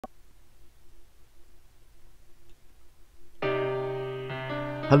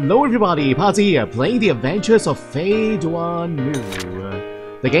Hello everybody, Party here, playing the adventures of Fei Duanmu.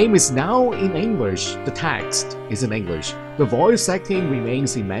 The game is now in English, the text is in English, the voice acting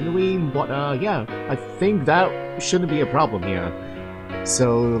remains in Mandarin, but yeah, I think that shouldn't be a problem here.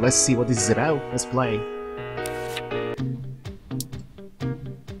 So let's see what this is about, let's play.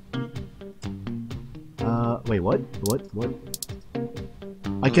 Wait, what?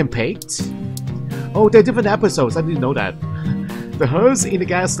 I can paint? Oh, they're different episodes, I didn't know that. The hearse in the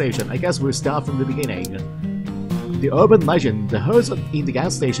gas station, I guess we'll start from the beginning. The urban legend, the hearse in the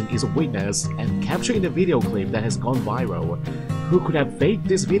gas station is a witness and captured in a video clip that has gone viral. Who could have faked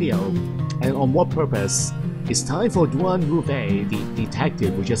this video? And on what purpose? It's time for Duanmu Fei, the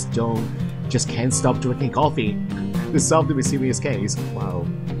detective who just can't stop drinking coffee, to solve the mysterious case. Wow.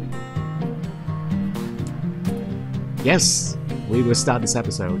 Yes, we will start this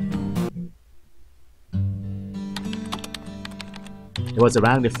episode. It was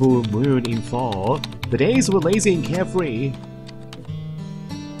around the full moon in fall. The days were lazy and carefree.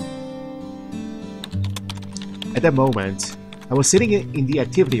 At that moment, I was sitting in the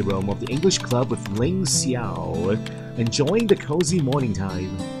activity room of the English club with Ling Xiao, enjoying the cozy morning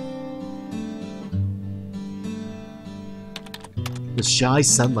time. The shy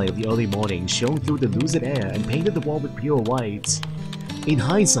sunlight of the early morning shone through the lucid air and painted the wall with pure white. In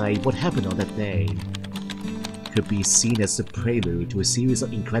hindsight, what happened on that day could be seen as the prelude to a series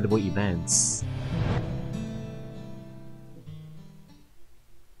of incredible events.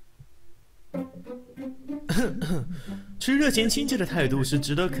 "持热情亲切的态度是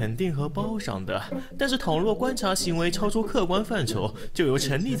值得肯定和褒赏的，但是倘若观察行为超出客观范畴，就有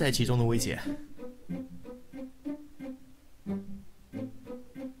沉溺在其中的危险。"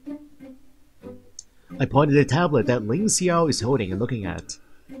 I pointed at the tablet that Ling Xiao is holding and looking at.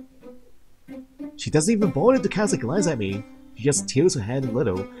 She doesn't even bother to cast a glance at me. She just tilts her head a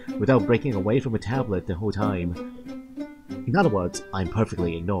little, without breaking away from her tablet the whole time. In other words, I'm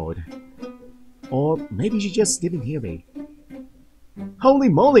perfectly ignored. Or maybe she just didn't hear me. Holy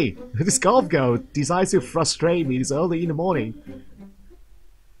moly! This golf girl decides to frustrate me this early in the morning.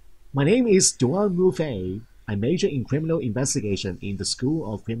 My name is Duanmu Fei. I major in criminal investigation in the School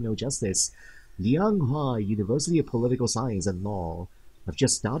of Criminal Justice, Lianghua University of Political Science and Law. I've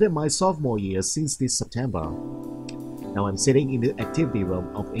just started my sophomore year since this September. Now I'm sitting in the activity room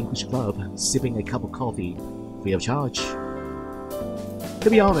of English Club, sipping a cup of coffee, free of charge. To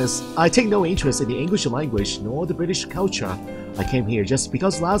be honest, I take no interest in the English language nor the British culture. I came here just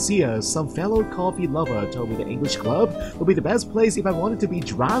because last year some fellow coffee lover told me the English Club would be the best place if I wanted to be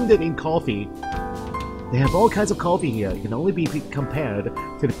drowned in coffee. They have all kinds of coffee here. It can only be compared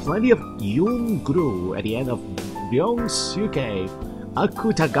to the plenty of Yun-gru at the end of Ryong-suke,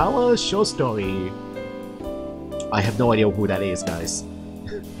 Akutagawa short story. I have no idea who that is, guys.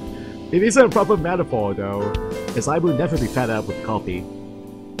 It isn't a proper metaphor though, as I will never be fed up with coffee.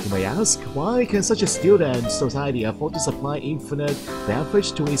 You may ask, why can such a student society afford to supply infinite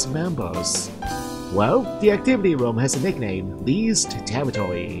beverage to its members? Well, the activity room has a nickname, Least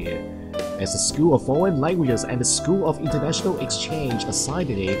Territory. As the School of Foreign Languages and the School of International Exchange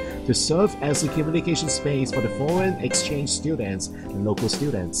assigned it to serve as a communication space for the foreign exchange students and local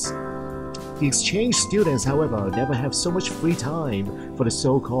students. The exchange students, however, never have so much free time for the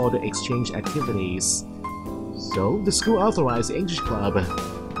so-called exchange activities. So, the school authorized the English Club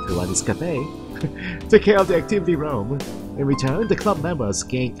to run this cafe, take care of the activity room. In return, the club members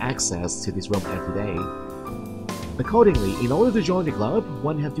gain access to this room every day. Accordingly, in order to join the club,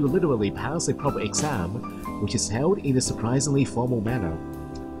 one has to literally pass a proper exam, which is held in a surprisingly formal manner.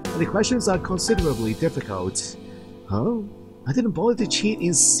 And the questions are considerably difficult. Huh? I didn't bother to cheat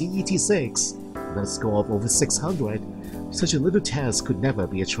in CET 6. I got a score of over 600. Such a little test could never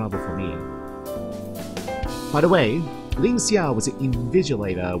be a trouble for me. By the way, Ling Xiao was an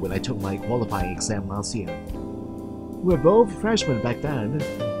invigilator when I took my qualifying exam last year. We were both freshmen back then.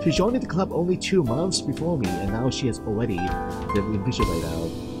 She joined the club only 2 months before me, and now she has already been invigilator.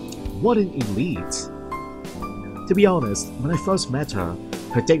 What an elite! To be honest, when I first met her,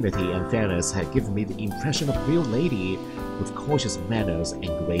 her dignity and fairness had given me the impression of a real lady with cautious manners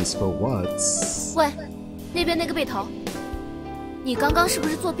and graceful words. 喂，那边那个被头，你刚刚是不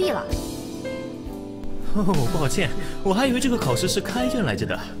是作弊了？哦，抱歉，我还以为这个考试是开卷来着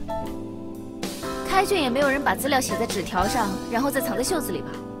的。开卷也没有人把资料写在纸条上，然后再藏在袖子里吧？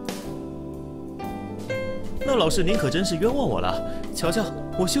那老师您可真是冤枉我了！瞧瞧，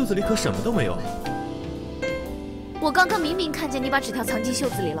我袖子里可什么都没有。我刚刚明明看见你把纸条藏进袖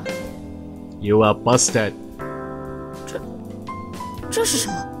子里了。You are busted. 这是什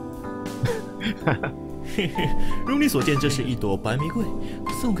么？嘿嘿，如你所见，这是一朵白玫瑰，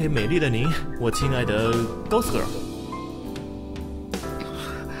送给美丽的您，我亲爱的 Ghost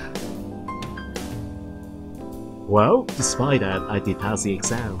Girl。Well, despite that, I did pass the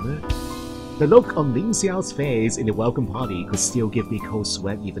exam. The look on Ling Xiao's face in the welcome party could still give me cold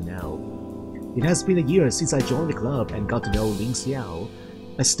sweat even now. It has been a year since I joined the club and got to know Ling Xiao.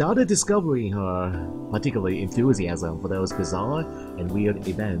 I started discovering her particular enthusiasm for those bizarre and weird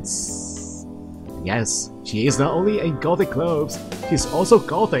events. Yes, she is not only in gothic clothes, she's also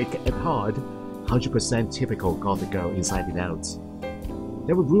gothic at heart. 100% typical gothic girl inside and out.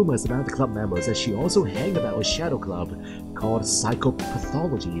 There were rumors about the club members that she also hanged about a shadow club called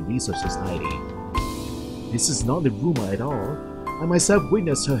Psychopathology Research Society. This is not a rumor at all. I myself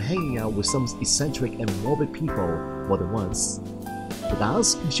witnessed her hanging out with some eccentric and morbid people more than once. If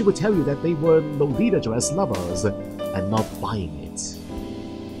asked, she would tell you that they were Lolita dress lovers and not buying it.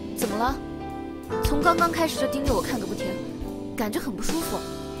 怎么了？从刚刚开始就盯着我看个不停，感觉很不舒服。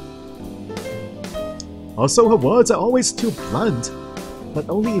Also, her words are always too blunt. But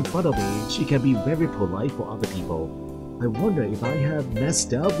only in front of me, she can be very polite for other people. I wonder if I have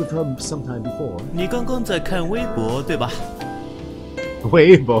messed up with her sometime before. 你刚刚在看微博，对吧？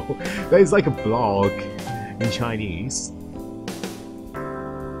 Weibo, that is like a blog in Chinese.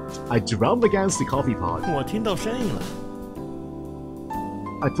 I drummed against the coffee pot. 我听到声音了。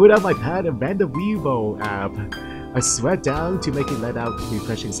I put out my pad and ran the Weibo app. I sweat down to make it let out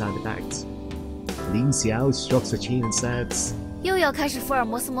refreshing sound effects. Ling Xiao strokes her chin and says, 又要开始福尔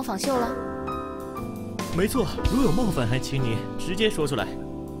摩斯模仿秀了？没错，如有冒犯，还请你直接说出来。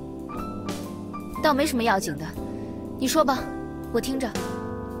倒没什么要紧的，你说吧，我听着。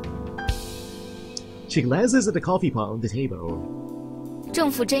She glances at the coffee pot on the table. 政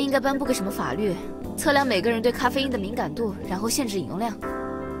府真应该颁布个什么法律，测量每个人对咖啡因的敏感度，然后限制饮用量。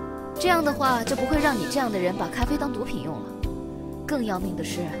这样的话，就不会让你这样的人把咖啡当毒品用了。更要命的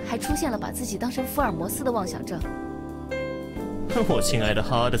是，还出现了把自己当成福尔摩斯的妄想症。我亲爱的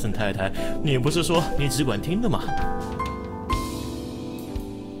哈德森太太，你不是说你只管听的吗？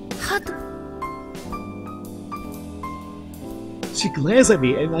哈德。She glares at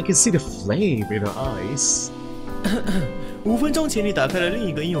me and I can see the flame in her eyes. 5分钟前你打开了另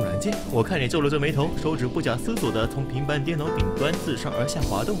一个应用软件，我看你皱了皱眉头，手指不假思索地从平板电脑顶端自上而下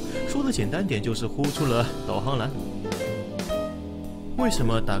滑动。说的简单点，就是呼出了导航栏。为什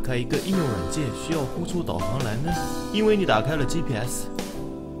么打开一个应用软件需要呼出导航栏呢？因为你打开了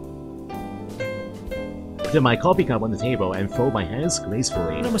GPS。Put my coffee cup on the table and fold my hands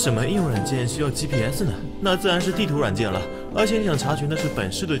gracefully. 那么什么应用软件需要 GPS 呢？那自然是地图软件了。而且你想查询的是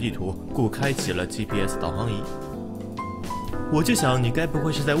本市的地图，故开启了 GPS 导航仪。我就想，你该不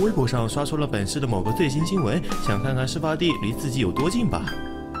会是在微博上刷出了本市的某个最新新闻，想看看事发地离自己有多近吧？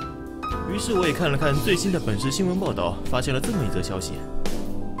于是我也看了看最新的本市新闻报道，发现了这么一则消息。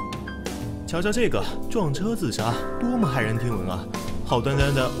瞧瞧这个，撞车自杀，多么骇人听闻啊！好端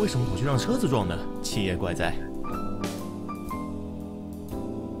端的，为什么跑去让车子撞呢？奇也怪哉。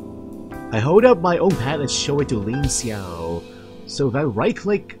I hold up my own pad and show it to Ling Xiao. So if I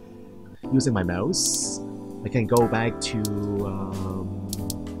right-click using my mouse, I can go back to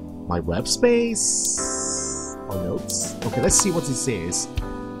my web space or notes. Okay, let's see what this is.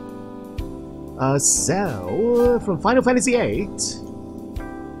 Cell from Final Fantasy VIII.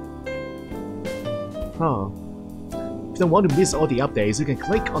 Huh. If you don't want to miss all the updates, you can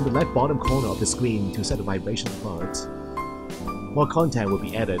click on the left bottom corner of the screen to set the vibration alert. More content will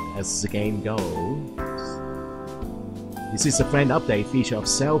be added as the game goes. This is the friend update feature of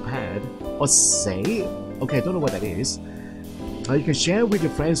Cellpad, or Say. Okay, I don't know what that is. You can share with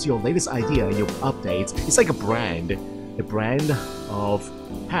your friends your latest idea and your updates. It's like a brand of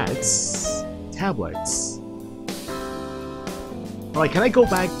pads, tablets. Alright, can I go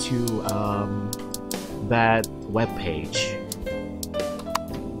back to that web page?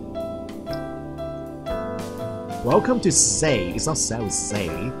 Welcome to Say. It's not Cell, it's Say.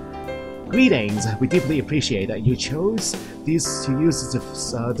 Greetings. We deeply appreciate that you chose this to use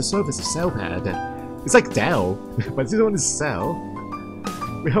the service of Cellpad. It's like Dell, but this one is Cell.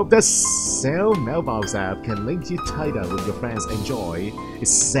 We hope that Cell mailbox app can link you tighter with your friends. Enjoy. It's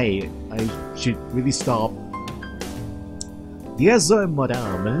Say. I should really stop. Dear Sir and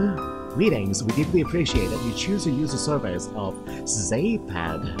Madame, greetings. We deeply appreciate that you choose to use the service of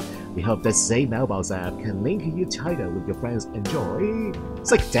Zaypad. We hope that Zay mailbox app can link you tighter with your friends. Enjoy.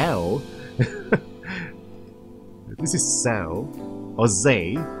 It's like Dell. This is Cell or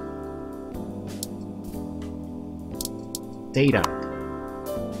Zay. Data.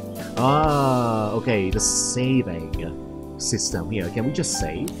 Ah, okay, the saving system here. Can we just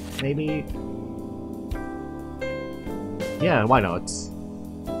save? Maybe. Yeah, why not?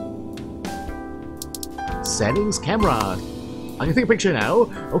 Settings, camera. I can take a picture now.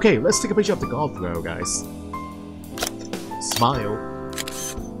 Okay, let's take a picture of the golf throw, guys. Smile.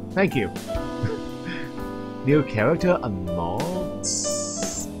 Thank you. New character unlocked.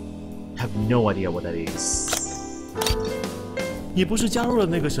 Have no idea what that is. 你不是加入了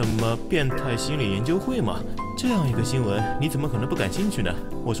那个什么变态心理研究会吗？这样一个新闻，你怎么可能不感兴趣呢？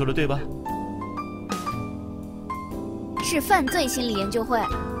我说的对吧？是犯罪心理研究会。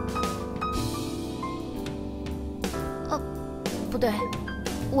不对，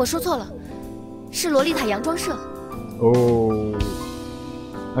我说错了，是洛丽塔洋装社。Oh,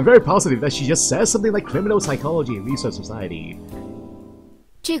 I'm very positive that she just says something like Criminal Psychology Research Society.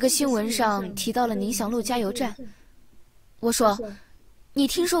 这个新闻上提到了宁祥路加油站。我说，你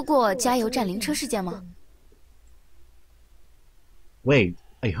听说过加油站灵车事件吗 Wait,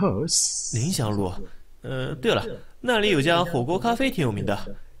 a heard? 宁祥路，对了，那里有家火锅咖啡挺有名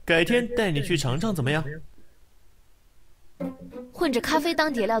的，改天带你去尝尝怎么样？混着咖啡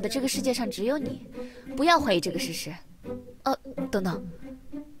当底料的这个世界上只有你，不要怀疑这个事实。等等，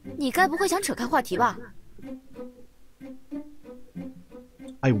你该不会想扯开话题吧？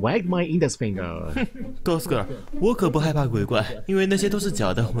 I wagged my index finger. 高斯格尔，我可不害怕鬼怪，因为那些都是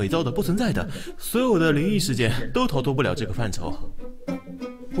假的、伪造的、不存在的。所有的灵异事件都逃脱不了这个范畴。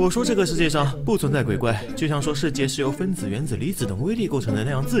我说这个世界上不存在鬼怪，就像说世界是由分子、原子、离子等微粒构成的那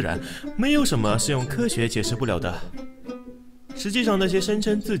样自然，没有什么是用科学解释不了的。实际上，那些声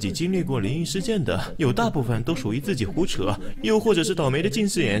称自己经历过灵异事件的，有大部分都属于自己胡扯，又或者是倒霉的近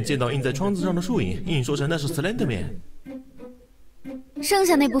视眼见到印在窗子上的树影，硬说成那是 Slenderman。剩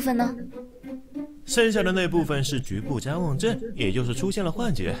下那部分呢？剩下的那部分是局部谵妄症，也就是出现了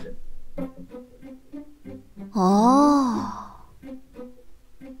幻觉。哦。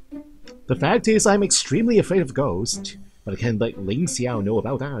The fact is, I'm extremely afraid of ghosts, but I can't let Ling Xiao know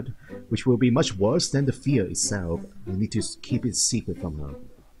about that, which will be much worse than the fear itself. I need to keep it secret from her.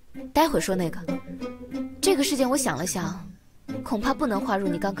 待会说那个。这个事件我想了想，恐怕不能划入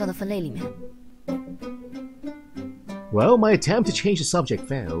你刚刚的分类里面。Well, my attempt to change the subject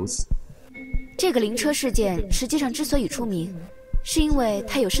fails. 这个灵车事件实际上之所以出名，是因为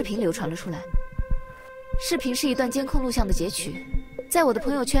它有视频流传了出来。视频是一段监控录像的截取，在我的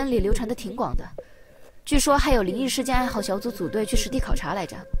朋友圈里流传的挺广的。据说还有灵异事件爱好小组组队去实地考察来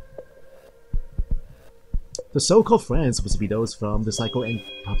着。The so-called friends must be those from the Psycho and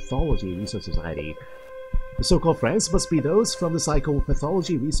Pathology Research Society. The so-called friends must be those from the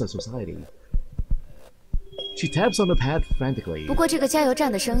Psychopathology Research Society. She taps on the pad frantically. 不过这个加油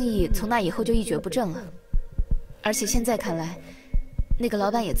站的生意从那以后就一蹶不振了，而且现在看来，那个老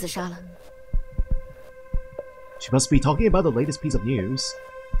板也自杀了。She must be talking about the latest piece of news,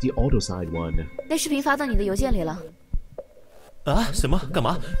 the auto side one. 那视频发到你的邮件里了。啊？什么？干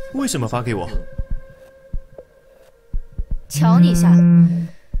嘛？为什么发给我？瞧你瞎了！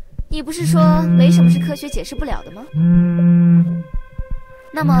你不是说没什么是科学解释不了的吗？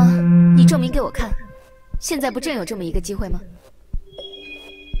那么你证明给我看。现在不正有这么一个机会吗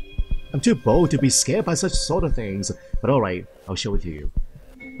I'm too bold to be scared by such sort of things, but alright, I'll show it to you.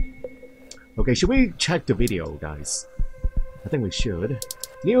 Okay, should we check the video, guys? I think we should.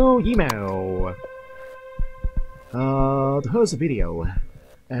 New email! Here's the video.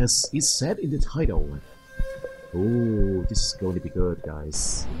 As it's said in the title. Ooh, this is going to be good,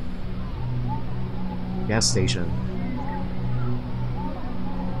 guys. Gas station.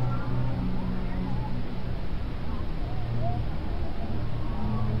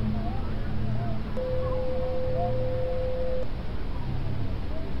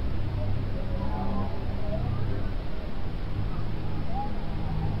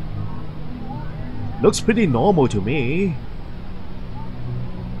 Looks pretty normal to me.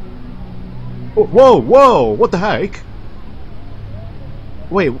 Oh, whoa, whoa, what the heck?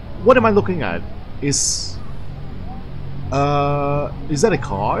 Wait, what am I looking at? Is that a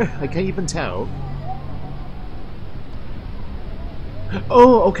car? I can't even tell.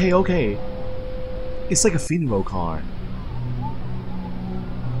 Oh, okay. It's like a funeral car.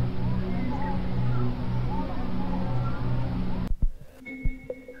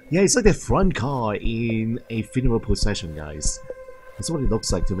 Yeah, it's like the front car in a funeral procession, guys. That's what it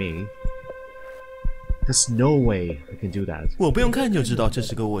looks like to me. There's no way I can do that. 我不用看就知道这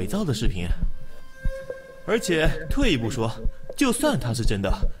是个伪造的视频。而且退一步说，就算它是真的，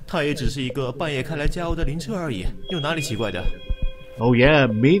它也只是一个半夜开来加油的灵车而已，有哪里奇怪的？ Oh yeah,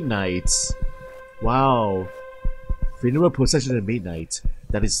 midnight. Wow. Funeral procession at midnight.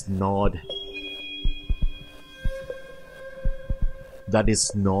 That is not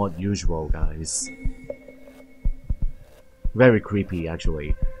usual, guys. Very creepy,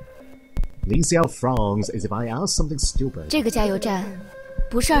 actually. Ling Xiao frowns as if I asked something stupid. 这个加油站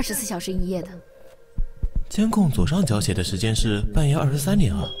不是24小时营业的。监控左上角写的时间是半夜23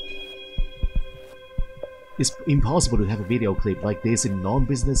点啊。It's impossible to have a video clip like this in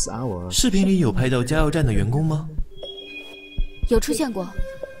non-business hour. 视频里有拍到加油站的员工吗？有出现过，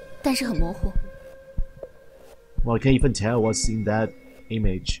但是很模糊。Well, I can't even tell what's in that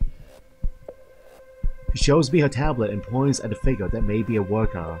image. She shows me her tablet and points at the figure that may be a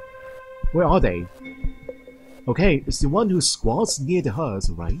worker. Where are they? Okay, it's the one who squats near the hearse,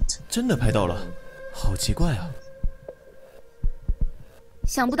 right? 真的拍到了，好奇怪啊！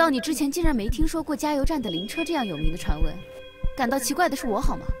想不到你之前竟然没听说过加油站的灵车这样有名的传闻，感到奇怪的是我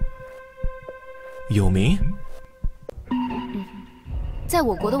好吗？有名？在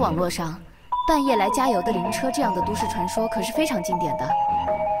我国的网络上，半夜来加油的灵车这样的都市传说可是非常经典的，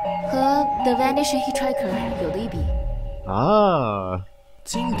和 The Vanishing Hitchhiker 有的一比。Ah.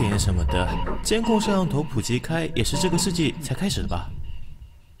 经典什么的，监控摄像头普及开也是这个世纪才开始的吧？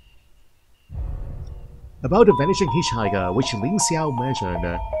 About the vanishing hitchhiker, which Ling Xiao mentioned,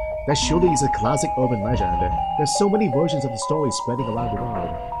 that surely is a classic urban legend. There's so many versions of the story spreading around the world.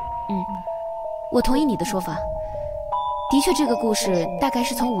 我同意你的说法。的确，这个故事大概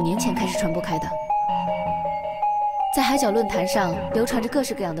是从5年前开始传播开的。在海角论坛上流传着各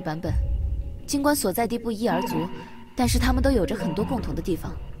式各样的版本，尽管所在地不一而足，但是它们都有着很多共同的地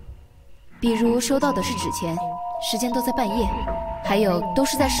方。比如收到的是纸钱，时间都在半夜，还有都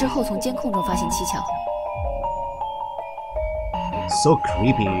是在事后从监控中发现蹊跷。 So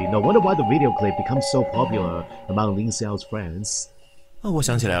creepy. No wonder why the video clip becomes so popular among Ling Xiao's friends. 我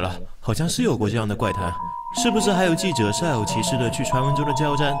想起来了，好像是有过这样的怪谈，是不是还有记者煞有其事的去传闻中的加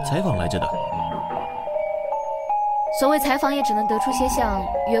油站采访来着的？所谓采访，也只能得出些像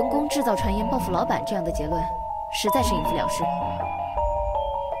员工制造传言报复老板这样的结论，实在是应付了事。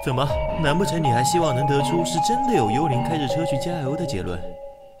怎么？难不成你还希望能得出是真的有幽灵开着车去加油的结论？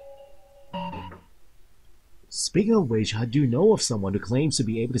 Speaking of which, I do know of someone who claims to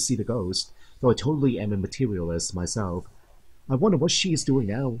be able to see the ghost, though I totally am a materialist myself. I wonder what she is doing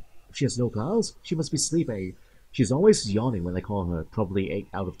now. If she has no class, she must be sleeping. She's always yawning when I call her, probably 8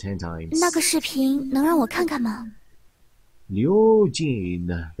 out of 10 times. 那个视频能让我看看吗？ Liu Jin,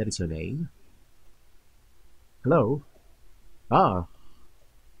 that is her name. Hello? Ah.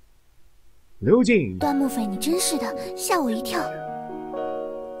 Liu Jin. 端木斐，你真是的，吓我一跳。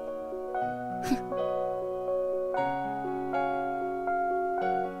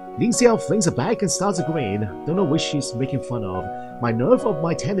 Ling Xiao flings her back and starts to grin. Don't know which she's making fun of. My nerve of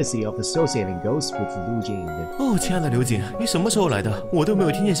my tendency of associating ghosts with Liu Jin. 哦，亲爱的刘瑾，你什么时候来的？我都没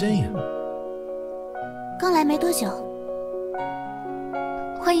有听见声音。刚来没多久。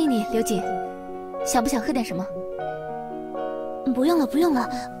欢迎你，刘瑾。想不想喝点什么？不用了，不用了，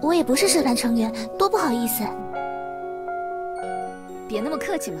我也不是社团成员，多不好意思。别那么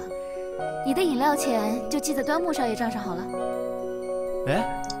客气嘛，你的饮料钱就记在端木少爷账上好了。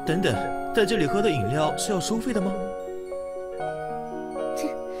哎。 等等，在这里喝的饮料是要收费的吗？切，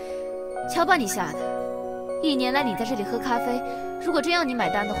瞧把你吓的！1年来你在这里喝咖啡，如果真要你买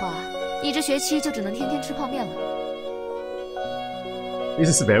单的话，你这学期就只能天天吃泡面了。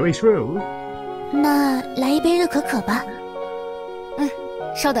This is very true. 那来一杯热可可吧。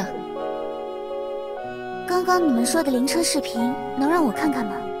稍等。刚刚你们说的灵车视频，能让我看看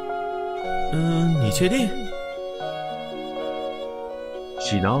吗？你确定？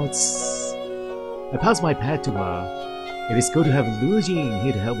 She nods. I pass my pad to her. It is good to have Liu Jin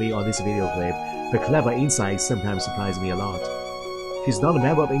here to help me on this video clip. Her clever insights sometimes surprise me a lot. She's not a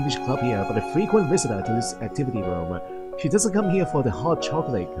member of English club here, but a frequent visitor to this activity room. She doesn't come here for the hot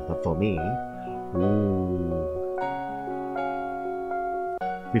chocolate, but for me. Ooh.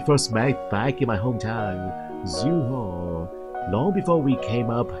 We first met back in my hometown, Zhuhou, long before we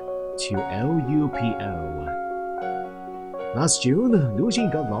came up to LUPL. Last June, Liu Jin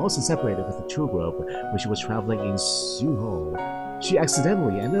got lost and separated with the tour group when she was traveling in Zhuhou. She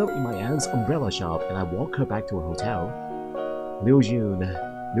accidentally ended up in my aunt's umbrella shop and I walked her back to her hotel. Liu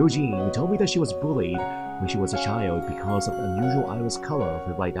Jin told me that she was bullied when she was a child because of the unusual iris color of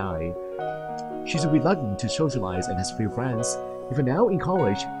her right eye. She's reluctant to socialize and has few friends. Even now in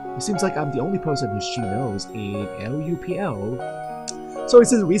college, it seems like I'm the only person who she knows in LUPL. So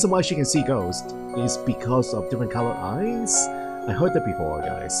is this the reason why she can see ghosts? Is because of different colored eyes? I heard that before,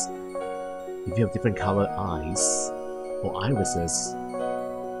 guys. If you have different colored eyes or irises,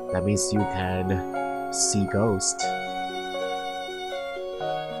 that means you can see ghosts.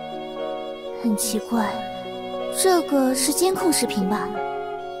 很奇怪，这个是监控视频吧？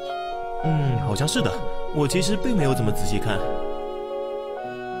好像是的。我其实并没有怎么仔细看。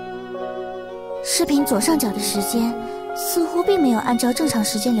视频左上角的时间似乎并没有按照正常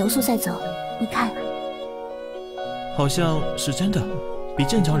时间流速在走，你看。好像是真的，比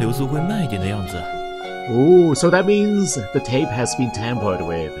正常流速会慢一点的样子。Oh, so that means the tape has been tampered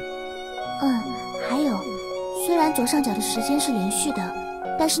with. 还有，虽然左上角的时间是连续的，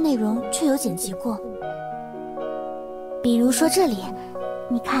但是内容却有剪辑过。比如说这里，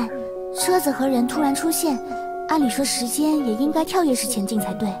你看，车子和人突然出现，按理说时间也应该跳跃式前进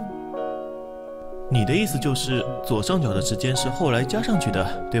才对。你的意思就是左上角的时间是后来加上去的，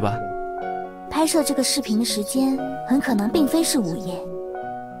对吧？拍摄这个视频的时间很可能并非是午夜。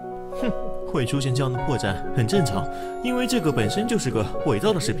会出现这样的破绽很正常，因为这个本身就是个伪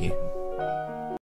造的视频。